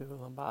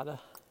Lambada.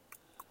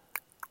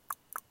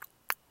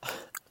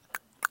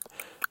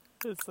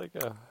 It's like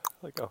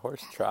a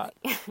horse trot.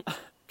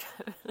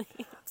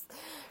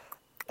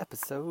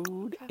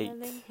 Episode 8.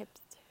 Traveling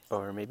hipsters.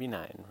 Or maybe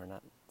 9. We're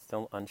not,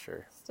 still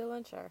unsure. Still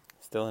unsure.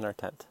 Still in our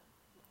tent.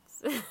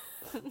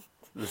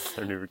 This is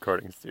our new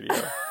recording studio.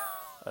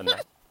 A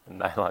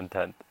nylon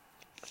tent.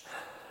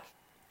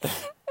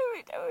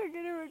 Every time we're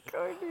going to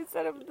record, we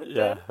set up the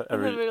Yeah, tent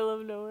in the middle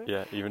of nowhere.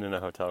 Yeah, even in a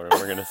hotel room,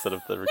 we're going to set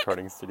up the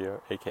recording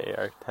studio, aka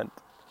our tent.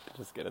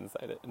 Just get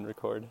inside it and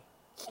record.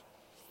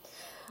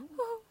 Oh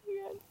my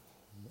god.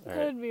 All That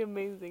right. would be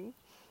amazing.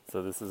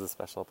 So this is a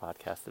special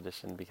podcast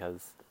edition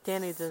because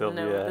Danny doesn't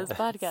Sylvia know what this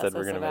podcast said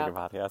we're is going to make a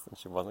about. podcast, and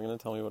she wasn't going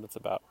to tell me what it's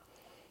about,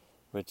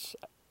 which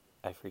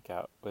I freak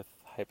out with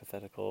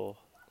hypothetical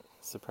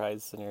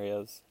surprise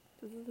scenarios.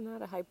 This is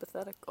not a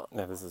hypothetical.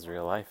 No, this is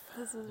real life.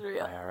 This is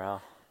real.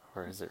 IRL.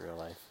 Or is it real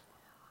life?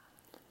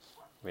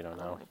 We don't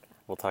Oh know. my God.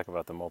 We'll talk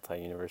about the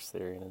multi-universe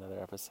theory in another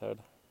episode.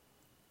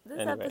 This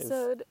Anyways.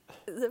 episode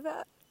is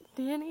about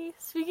Danny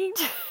speaking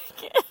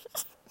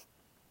Turkish.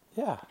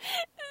 Yeah.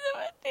 It's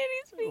about Danny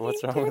speaking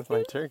What's wrong Turkish. with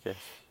my Turkish?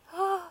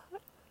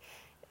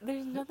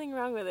 There's nothing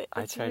wrong with it.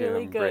 I It's try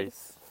really to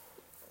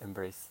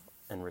embrace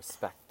and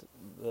respect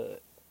good.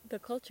 The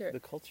culture. the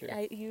culture.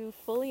 You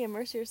fully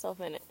immerse yourself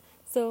in it.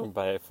 So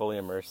By fully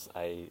immerse,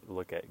 I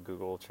look at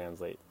Google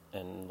Translate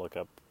and look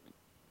up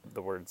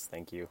the words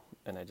 "thank you,"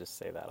 and I just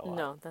say that a lot.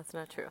 no, that's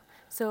not true.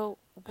 So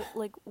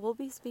we'll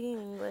be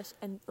speaking English,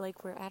 and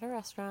we're at a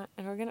restaurant,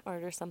 and we're gonna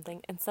order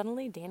something, and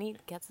suddenly Danny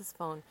gets his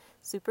phone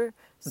super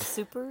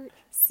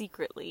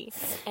secretly,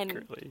 and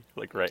Secretly,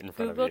 like right in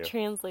front Google of you.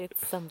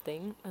 translates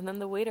something, and then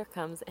the waiter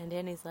comes, and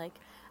Danny's like,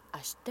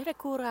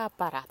 "Ashtarakura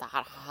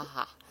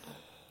parata,"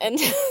 and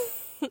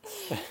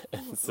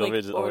And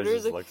Sylvia just always orders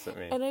just it, looks at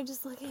me. and I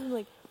just look at him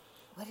like,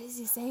 "What is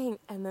he saying?"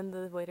 And then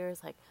the waiter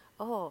is like,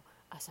 "Oh,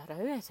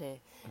 asararete,"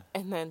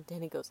 and then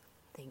Danny goes,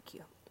 "Thank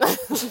you."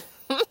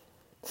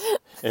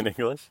 In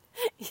English?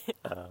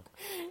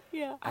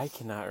 Yeah. I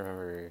cannot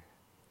remember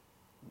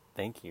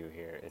 "thank you"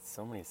 here. It's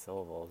so many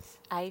syllables.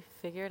 I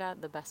figured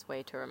out the best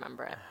way to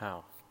remember it.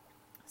 How?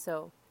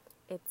 So,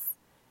 it's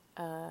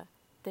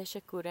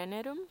teşekkür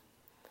ederim.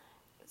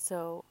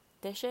 So,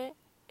 teşe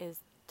is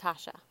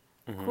Tasha.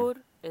 Mhm. Kur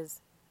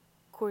is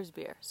Coors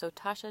beer. So,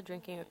 Tasha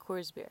drinking a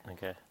Coors beer.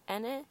 Okay.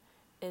 Ene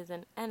is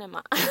an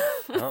enema. I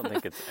don't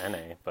think it's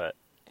 "na," but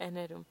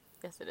Enerum.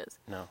 Yes, it is.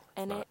 no. It's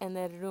Ene not.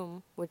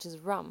 enerum, which is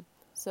rum.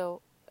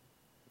 So,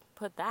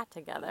 put that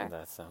together.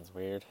 That sounds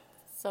weird.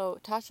 So,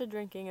 Tasha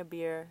drinking a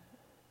beer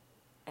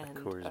and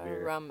Coors a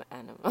beer. rum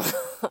enema.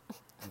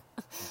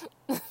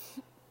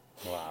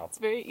 Wow. It's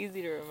very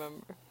easy to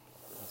remember.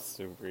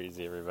 Super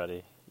easy,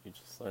 everybody. You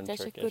just learned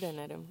Teşekkür Turkish.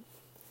 ederim.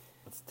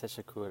 It's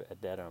teşekkür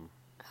ederim.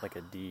 Like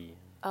a D.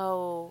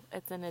 Oh,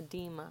 it's an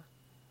edema.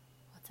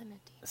 What's an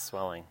edema?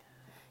 Swelling.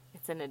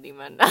 It's an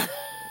edema.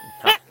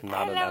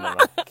 Not an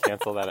enema.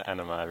 Cancel that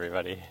enema,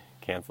 everybody.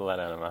 Cancel that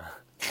enema.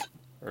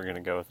 We're going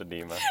to go with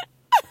edema.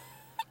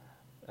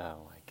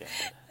 Oh my god.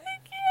 I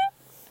can't.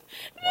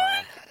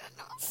 Wow.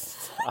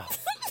 Stop.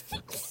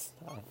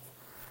 Stop.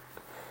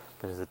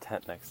 There's a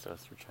tent next to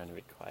us. We're trying to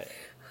be quiet.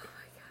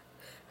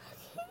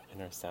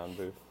 In our sound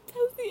booth.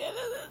 That's the end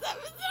of this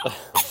episode.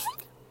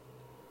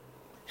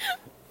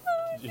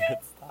 Did you hit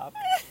stop?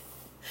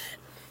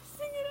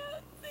 Sing it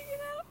out. Sing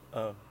it out.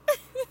 Oh.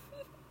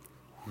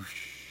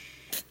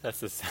 Whoosh. That's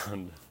the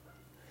sound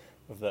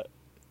of that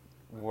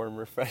warm,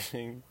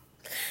 refreshing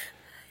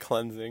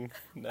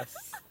cleansingness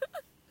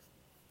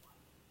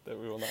that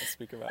we will not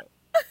speak about.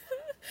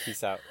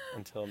 Peace out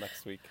until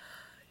next week.